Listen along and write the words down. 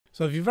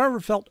So if you've ever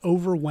felt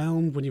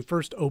overwhelmed when you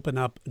first open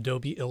up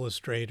Adobe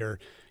Illustrator,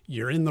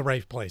 you're in the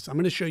right place. I'm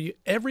going to show you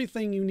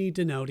everything you need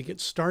to know to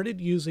get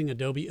started using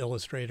Adobe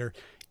Illustrator,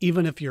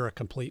 even if you're a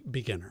complete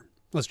beginner.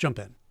 Let's jump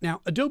in. Now,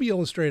 Adobe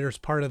Illustrator is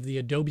part of the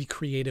Adobe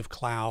Creative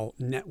Cloud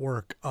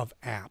network of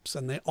apps,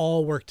 and they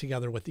all work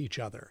together with each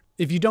other.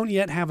 If you don't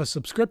yet have a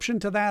subscription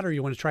to that, or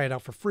you want to try it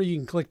out for free, you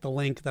can click the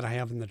link that I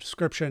have in the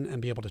description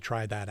and be able to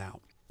try that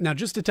out. Now,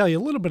 just to tell you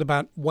a little bit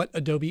about what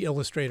Adobe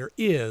Illustrator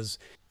is,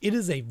 it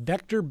is a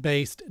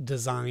vector-based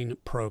design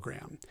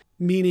program,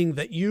 meaning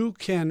that you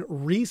can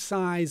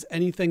resize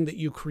anything that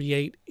you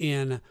create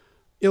in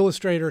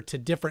Illustrator to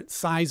different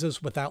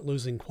sizes without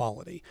losing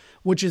quality,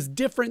 which is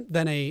different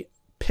than a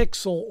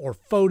pixel or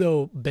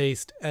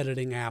photo-based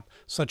editing app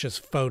such as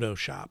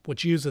Photoshop,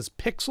 which uses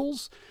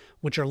pixels,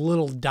 which are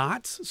little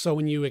dots. So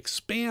when you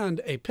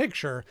expand a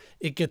picture,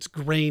 it gets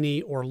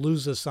grainy or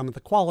loses some of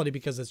the quality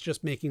because it's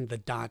just making the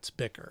dots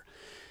bigger.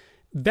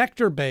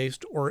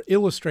 Vector-based or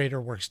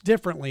Illustrator works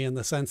differently in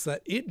the sense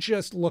that it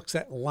just looks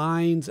at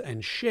lines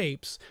and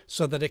shapes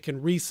so that it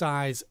can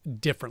resize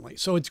differently.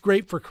 So it's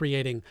great for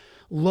creating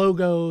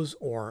logos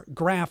or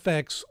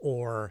graphics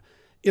or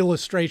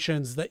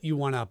illustrations that you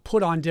want to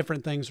put on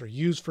different things or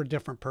use for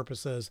different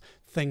purposes,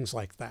 things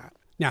like that.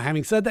 Now,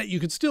 having said that, you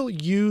could still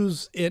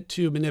use it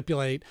to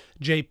manipulate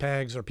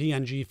JPEGs or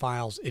PNG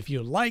files if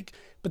you like,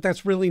 but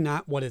that's really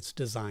not what it's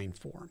designed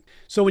for.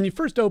 So when you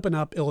first open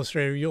up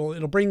Illustrator,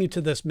 it'll bring you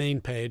to this main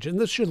page, and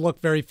this should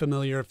look very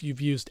familiar if you've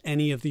used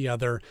any of the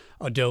other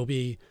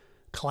Adobe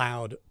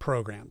Cloud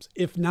programs.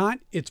 If not,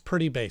 it's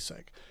pretty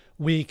basic.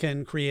 We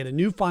can create a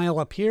new file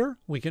up here,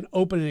 we can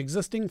open an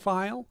existing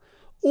file,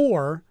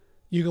 or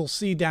you'll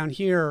see down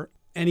here,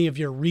 any of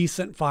your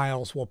recent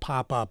files will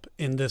pop up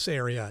in this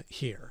area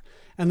here.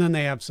 And then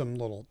they have some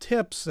little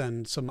tips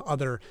and some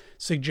other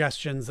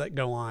suggestions that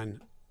go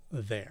on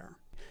there.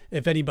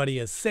 If anybody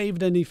has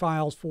saved any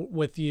files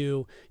with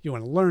you, you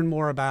want to learn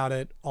more about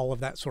it, all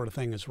of that sort of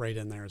thing is right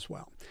in there as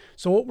well.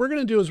 So what we're going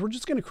to do is we're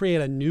just going to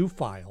create a new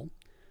file.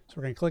 So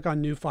we're going to click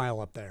on New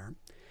File up there.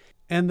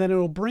 And then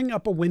it'll bring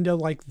up a window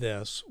like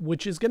this,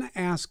 which is going to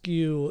ask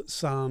you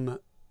some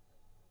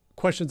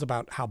questions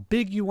about how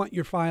big you want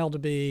your file to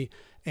be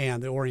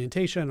and the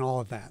orientation and all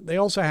of that. They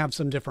also have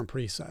some different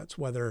presets,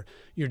 whether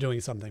you're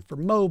doing something for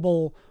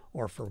mobile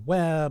or for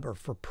web or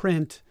for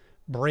print,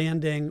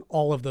 branding,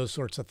 all of those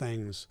sorts of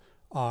things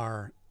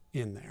are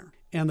in there.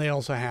 And they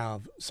also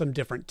have some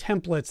different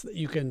templates that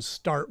you can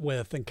start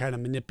with and kind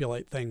of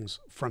manipulate things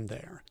from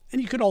there. And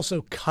you could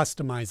also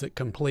customize it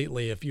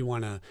completely if you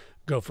want to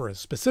go for a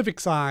specific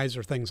size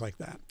or things like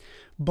that.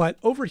 But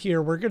over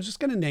here, we're just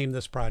going to name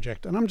this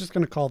project, and I'm just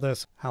going to call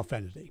this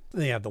Howfinity.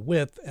 They have the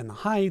width and the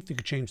height. You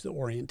could change the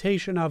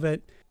orientation of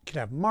it. You could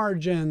have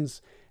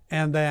margins,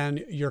 and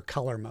then your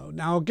color mode.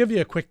 Now, I'll give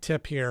you a quick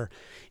tip here.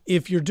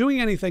 If you're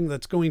doing anything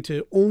that's going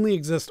to only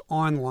exist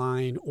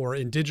online or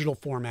in digital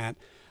format,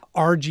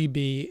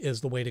 RGB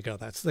is the way to go.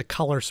 That's the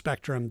color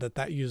spectrum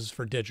that uses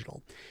for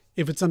digital.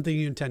 If it's something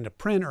you intend to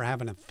print or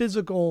have in a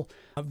physical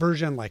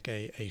version, like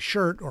a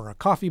shirt or a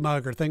coffee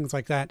mug or things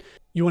like that,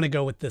 you want to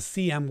go with the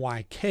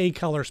CMYK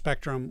color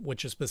spectrum,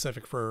 which is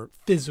specific for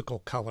physical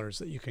colors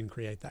that you can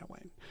create that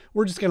way.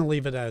 We're just going to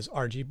leave it as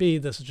RGB.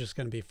 This is just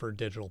going to be for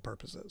digital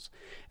purposes.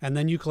 And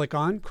then you click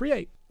on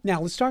Create. Now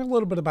let's talk a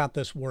little bit about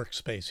this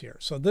workspace here.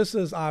 So this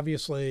is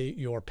obviously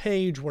your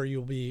page where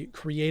you'll be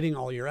creating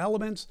all your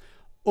elements.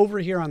 Over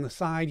here on the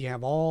side, you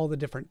have all the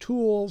different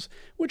tools,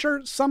 which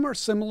some are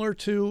similar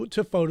to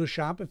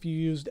Photoshop if you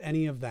used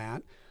any of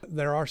that.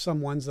 There are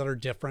some ones that are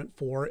different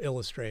for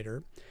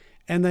Illustrator.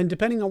 And then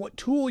depending on what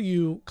tool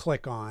you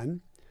click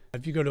on,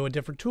 if you go to a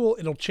different tool,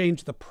 it'll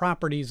change the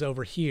properties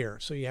over here.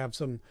 So you have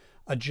some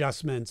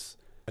adjustments.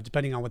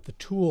 Depending on what the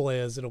tool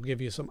is, it'll give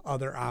you some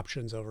other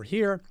options over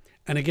here.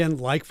 And again,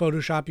 like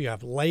Photoshop, you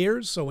have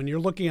layers. So when you're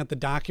looking at the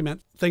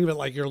document, think of it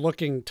like you're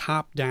looking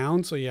top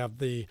down. So you have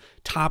the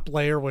top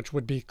layer, which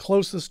would be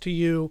closest to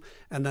you,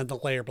 and then the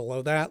layer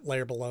below that,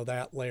 layer below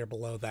that, layer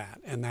below that.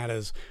 And that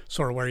is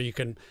sort of where you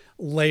can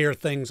layer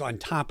things on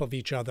top of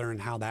each other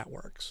and how that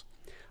works.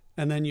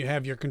 And then you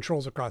have your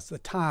controls across the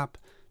top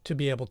to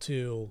be able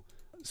to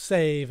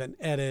save and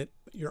edit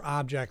your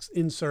objects,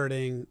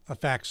 inserting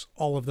effects,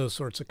 all of those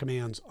sorts of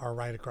commands are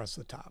right across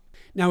the top.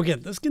 Now,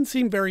 again, this can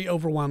seem very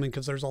overwhelming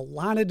because there's a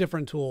lot of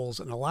different tools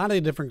and a lot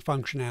of different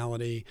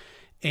functionality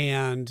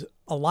and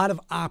a lot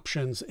of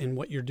options in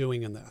what you're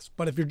doing in this.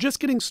 But if you're just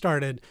getting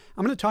started,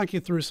 I'm going to talk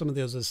you through some of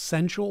those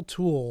essential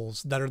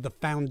tools that are the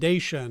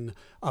foundation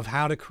of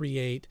how to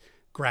create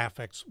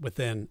graphics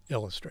within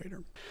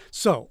Illustrator.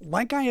 So,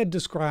 like I had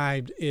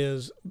described,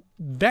 is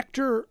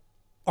vector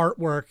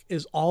artwork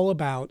is all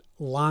about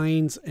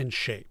lines and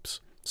shapes.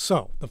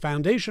 So the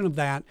foundation of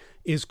that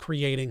is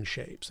creating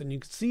shapes. And you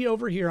can see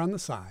over here on the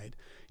side,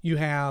 you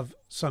have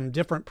some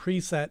different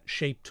preset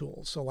shape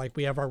tools. So like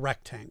we have our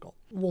rectangle.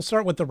 We'll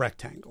start with the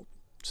rectangle.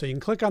 So you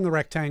can click on the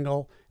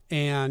rectangle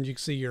and you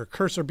can see your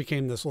cursor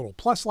became this little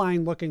plus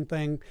line looking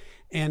thing.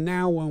 And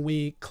now when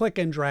we click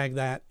and drag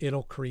that,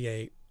 it'll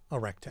create a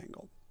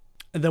rectangle.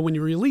 And then when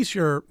you release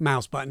your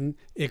mouse button,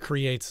 it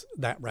creates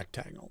that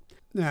rectangle.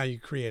 Now you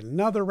create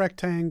another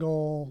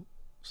rectangle.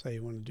 Say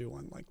you want to do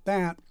one like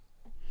that.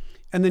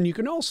 And then you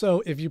can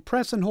also, if you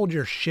press and hold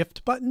your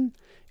shift button,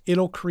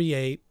 it'll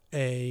create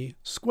a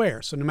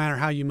square. So no matter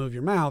how you move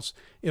your mouse,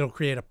 it'll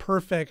create a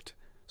perfect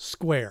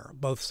square,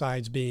 both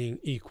sides being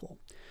equal.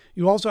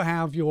 You also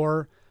have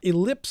your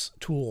ellipse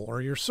tool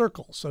or your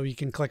circle. So you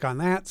can click on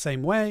that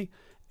same way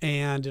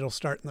and it'll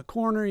start in the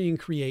corner. You can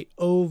create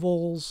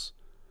ovals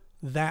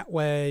that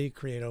way,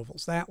 create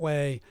ovals that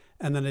way.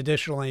 And then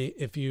additionally,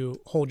 if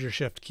you hold your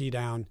shift key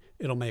down,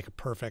 it'll make a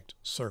perfect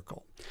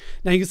circle.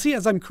 Now you can see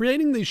as I'm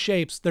creating these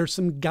shapes, there's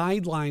some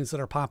guidelines that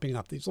are popping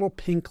up, these little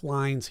pink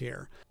lines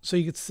here. So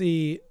you can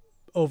see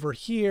over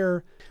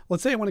here,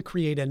 let's say I want to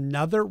create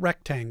another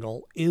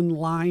rectangle in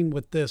line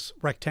with this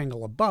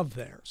rectangle above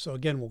there. So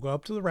again, we'll go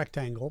up to the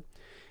rectangle.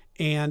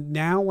 And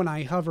now when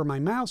I hover my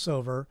mouse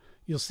over,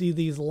 you'll see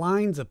these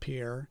lines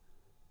appear,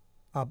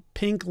 a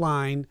pink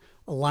line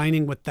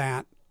aligning with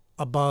that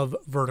above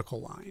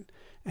vertical line.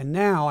 And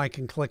now I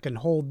can click and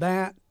hold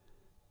that,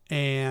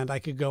 and I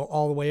could go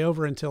all the way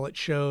over until it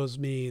shows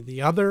me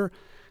the other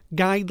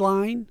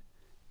guideline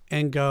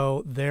and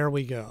go, there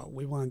we go.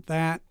 We want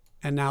that.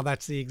 And now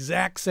that's the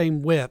exact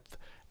same width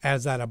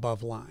as that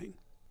above line.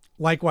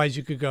 Likewise,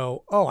 you could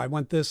go, oh, I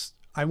want this,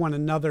 I want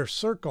another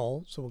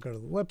circle. So we'll go to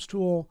the ellipse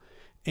tool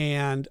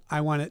and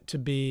I want it to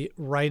be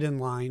right in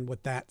line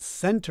with that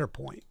center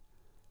point.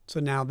 So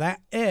now that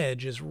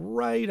edge is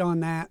right on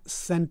that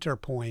center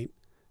point.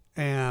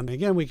 And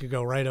again, we could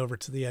go right over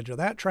to the edge of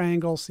that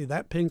triangle, see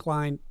that pink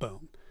line,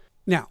 boom.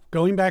 Now,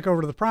 going back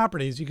over to the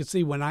properties, you can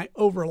see when I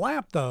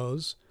overlap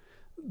those,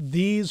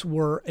 these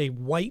were a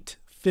white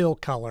fill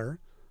color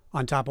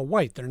on top of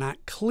white. They're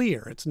not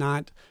clear. It's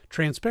not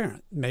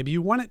transparent. Maybe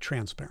you want it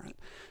transparent.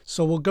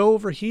 So we'll go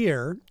over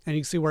here and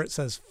you can see where it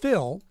says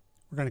fill.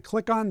 We're going to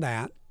click on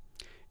that.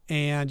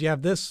 And you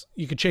have this,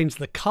 you could change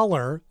the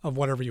color of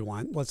whatever you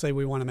want. Let's say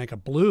we want to make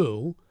it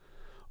blue,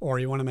 or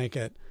you want to make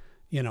it,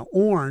 you know,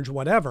 orange,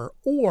 whatever,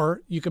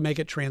 or you can make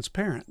it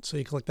transparent. So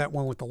you click that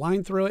one with the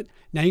line through it.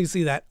 Now you can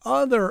see that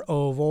other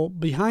oval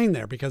behind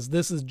there because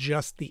this is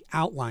just the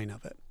outline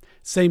of it.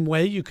 Same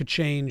way you could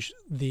change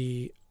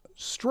the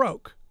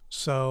stroke.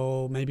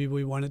 So maybe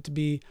we want it to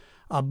be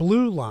a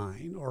blue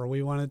line, or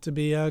we want it to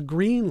be a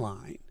green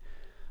line.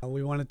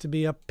 We want it to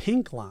be a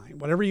pink line,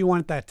 whatever you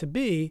want that to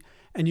be.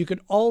 And you could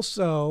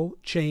also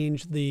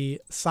change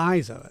the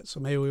size of it. So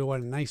maybe we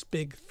want a nice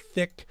big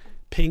thick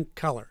pink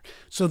color.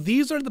 So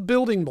these are the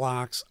building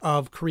blocks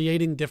of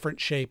creating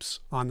different shapes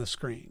on the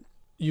screen.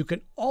 You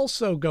can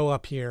also go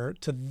up here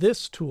to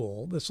this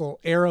tool, this little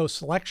arrow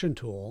selection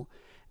tool,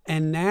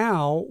 and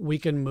now we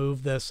can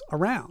move this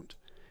around.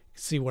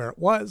 See where it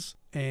was,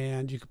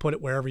 and you can put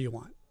it wherever you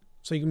want.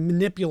 So you can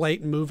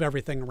manipulate and move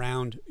everything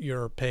around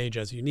your page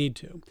as you need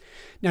to.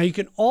 Now you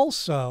can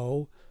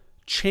also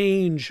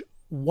change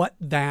what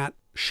that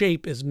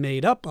shape is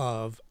made up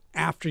of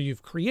after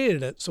you've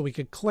created it. So we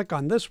could click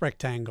on this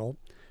rectangle,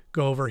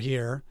 go over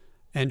here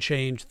and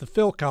change the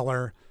fill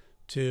color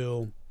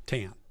to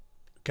tan.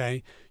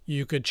 Okay.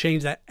 You could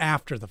change that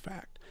after the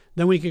fact.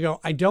 Then we could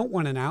go, I don't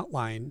want an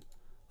outline.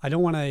 I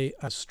don't want a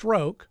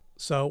stroke.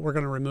 So we're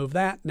going to remove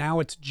that. Now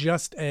it's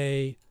just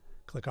a,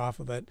 click off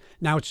of it.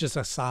 Now it's just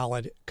a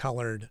solid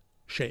colored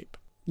shape.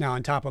 Now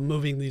on top of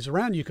moving these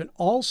around, you can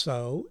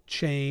also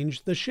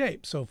change the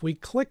shape. So if we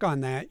click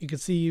on that, you can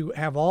see you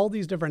have all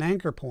these different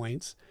anchor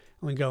points.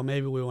 And we go,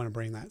 maybe we want to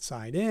bring that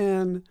side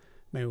in.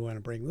 Maybe we want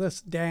to bring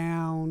this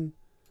down.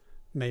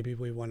 Maybe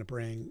we want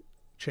to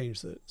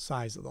change the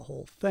size of the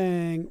whole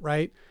thing,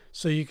 right?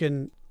 So you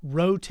can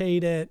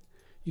rotate it.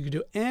 You can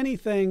do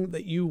anything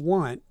that you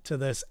want to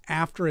this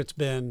after it's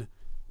been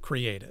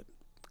created.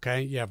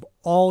 Okay, you have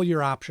all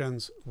your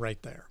options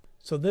right there.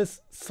 So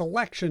this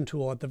selection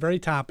tool at the very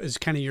top is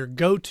kind of your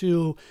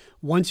go-to.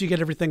 Once you get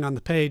everything on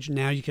the page,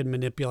 now you can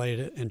manipulate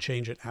it and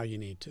change it how you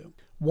need to.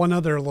 One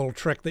other little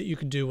trick that you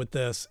can do with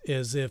this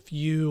is if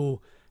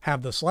you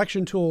have the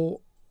selection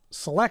tool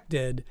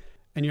selected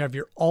and you have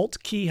your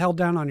Alt key held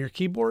down on your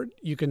keyboard,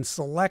 you can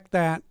select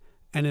that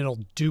and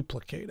it'll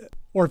duplicate it.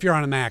 Or if you're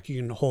on a Mac,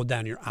 you can hold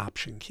down your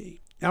Option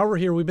key. Now over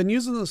here, we've been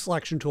using the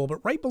selection tool,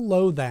 but right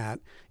below that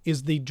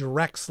is the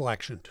direct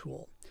selection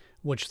tool,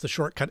 which the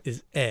shortcut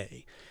is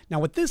A. Now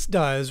what this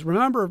does,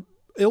 remember,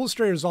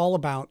 Illustrator is all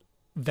about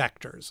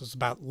vectors. It's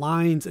about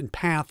lines and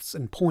paths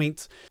and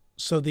points.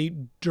 So the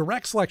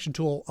direct selection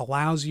tool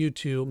allows you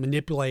to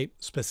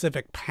manipulate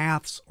specific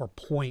paths or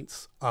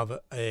points of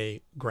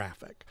a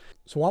graphic.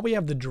 So while we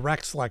have the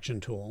direct selection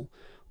tool,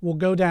 we'll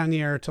go down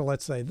here to,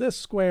 let's say, this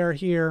square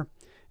here.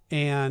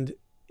 And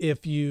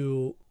if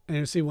you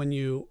see when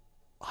you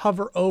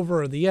hover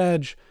over the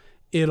edge,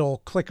 it'll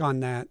click on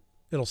that.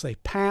 It'll say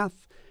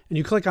path, and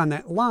you click on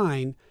that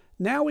line.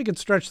 Now we can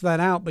stretch that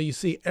out, but you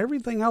see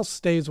everything else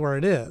stays where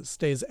it is,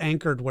 stays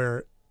anchored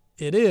where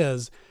it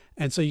is.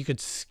 And so you could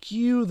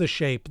skew the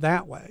shape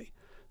that way.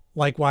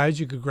 Likewise,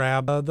 you could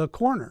grab the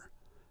corner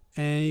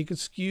and you could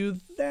skew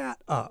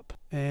that up.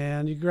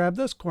 And you grab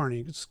this corner,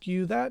 you can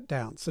skew that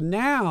down. So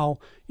now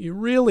you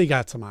really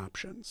got some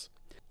options.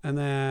 And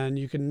then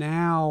you can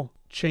now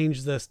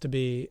change this to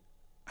be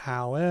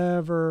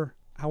however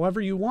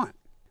you want.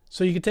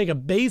 So you can take a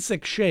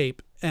basic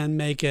shape and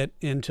make it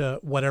into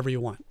whatever you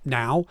want.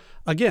 Now,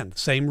 again,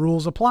 same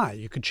rules apply.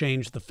 You could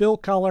change the fill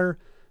color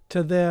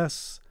to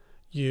this.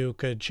 You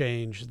could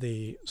change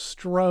the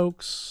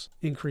strokes,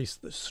 increase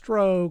the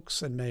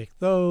strokes and make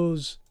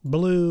those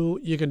blue.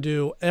 You can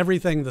do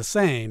everything the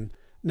same.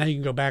 Now you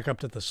can go back up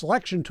to the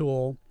selection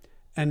tool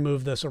and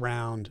move this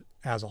around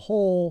as a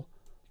whole.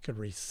 You could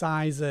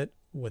resize it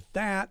with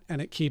that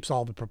and it keeps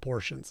all the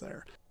proportions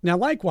there. Now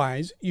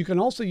likewise, you can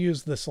also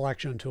use the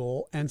selection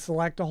tool and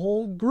select a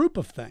whole group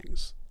of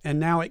things. And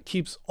now it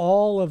keeps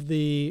all of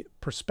the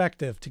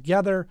perspective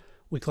together.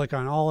 We click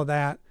on all of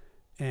that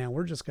and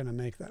we're just going to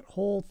make that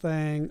whole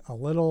thing a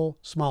little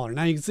smaller.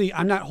 Now you can see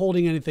I'm not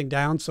holding anything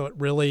down, so it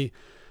really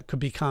could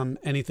become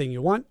anything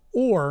you want.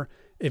 Or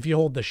if you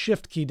hold the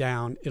shift key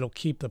down, it'll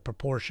keep the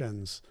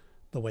proportions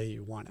the way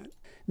you want it.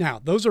 Now,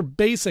 those are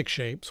basic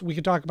shapes. We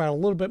could talk about a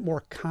little bit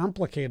more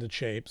complicated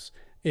shapes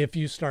if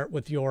you start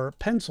with your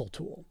pencil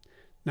tool.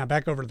 Now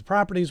back over to the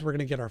properties, we're going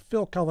to get our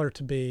fill color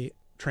to be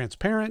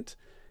transparent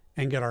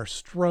and get our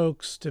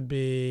strokes to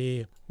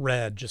be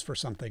red just for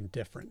something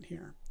different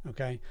here.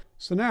 Okay,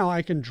 so now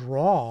I can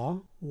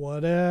draw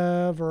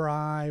whatever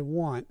I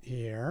want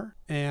here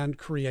and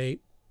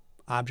create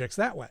objects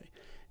that way.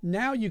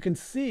 Now you can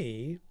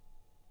see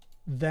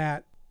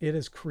that it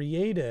has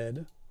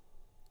created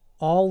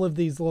all of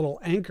these little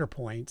anchor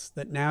points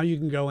that now you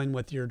can go in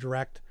with your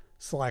direct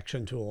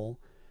selection tool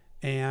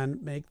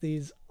and make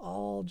these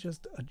all,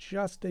 just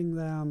adjusting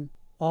them,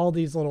 all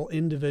these little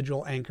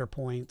individual anchor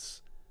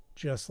points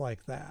just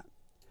like that.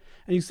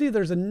 And you see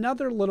there's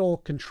another little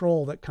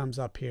control that comes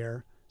up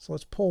here. So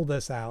let's pull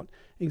this out.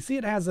 You can see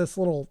it has this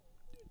little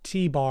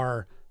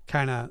T-bar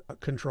kind of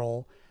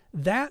control.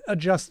 That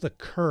adjusts the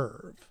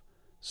curve.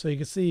 So you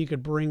can see you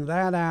could bring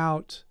that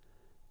out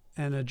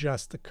and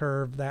adjust the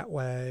curve that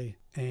way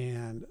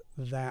and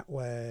that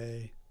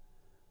way,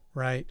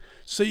 right?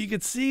 So you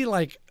could see,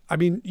 like, I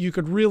mean, you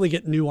could really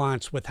get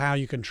nuance with how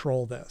you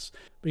control this.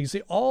 But you can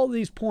see all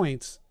these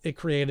points it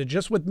created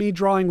just with me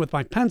drawing with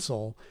my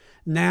pencil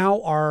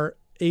now are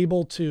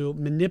able to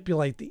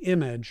manipulate the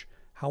image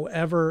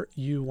however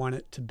you want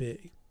it to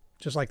be.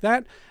 Just like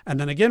that. And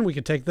then again, we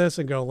could take this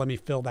and go, let me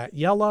fill that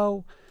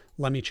yellow.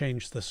 Let me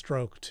change the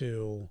stroke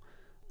to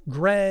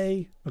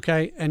gray.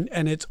 Okay. And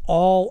it's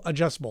all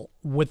adjustable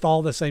with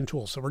all the same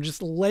tools. So we're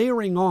just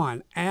layering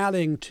on,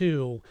 adding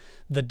to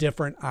the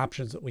different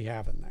options that we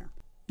have in there.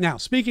 Now,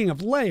 speaking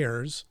of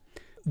layers,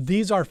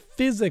 these are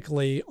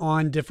physically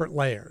on different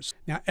layers.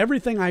 Now,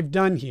 everything I've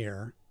done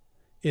here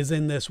is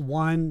in this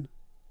one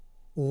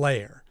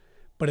layer.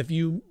 But if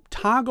you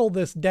toggle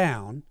this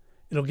down,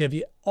 it'll give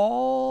you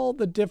all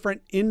the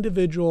different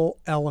individual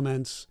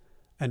elements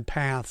and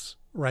paths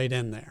right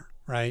in there,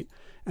 right?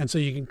 And so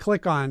you can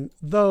click on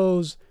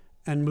those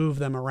and move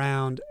them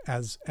around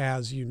as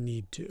you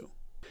need to.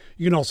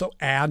 You can also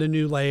add a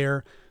new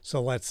layer.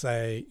 So let's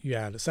say you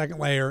add a second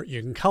layer,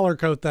 you can color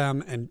code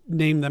them and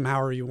name them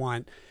however you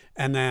want.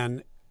 And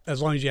then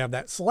as long as you have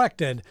that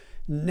selected,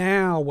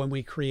 now when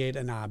we create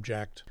an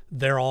object,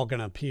 they're all going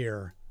to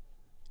appear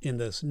in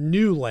this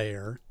new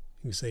layer.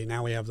 You can see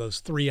now we have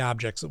those three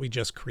objects that we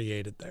just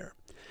created there.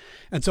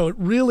 And so it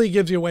really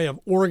gives you a way of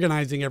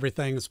organizing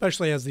everything,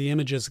 especially as the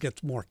images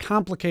get more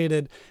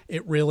complicated.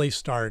 It really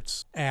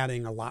starts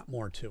adding a lot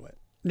more to it.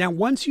 Now,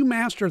 once you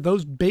master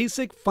those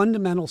basic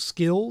fundamental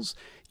skills,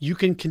 you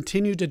can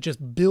continue to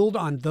just build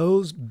on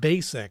those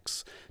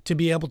basics to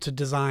be able to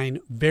design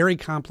very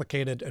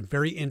complicated and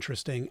very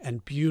interesting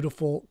and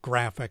beautiful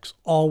graphics,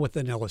 all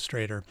within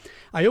Illustrator.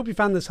 I hope you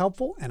found this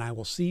helpful, and I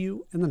will see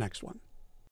you in the next one.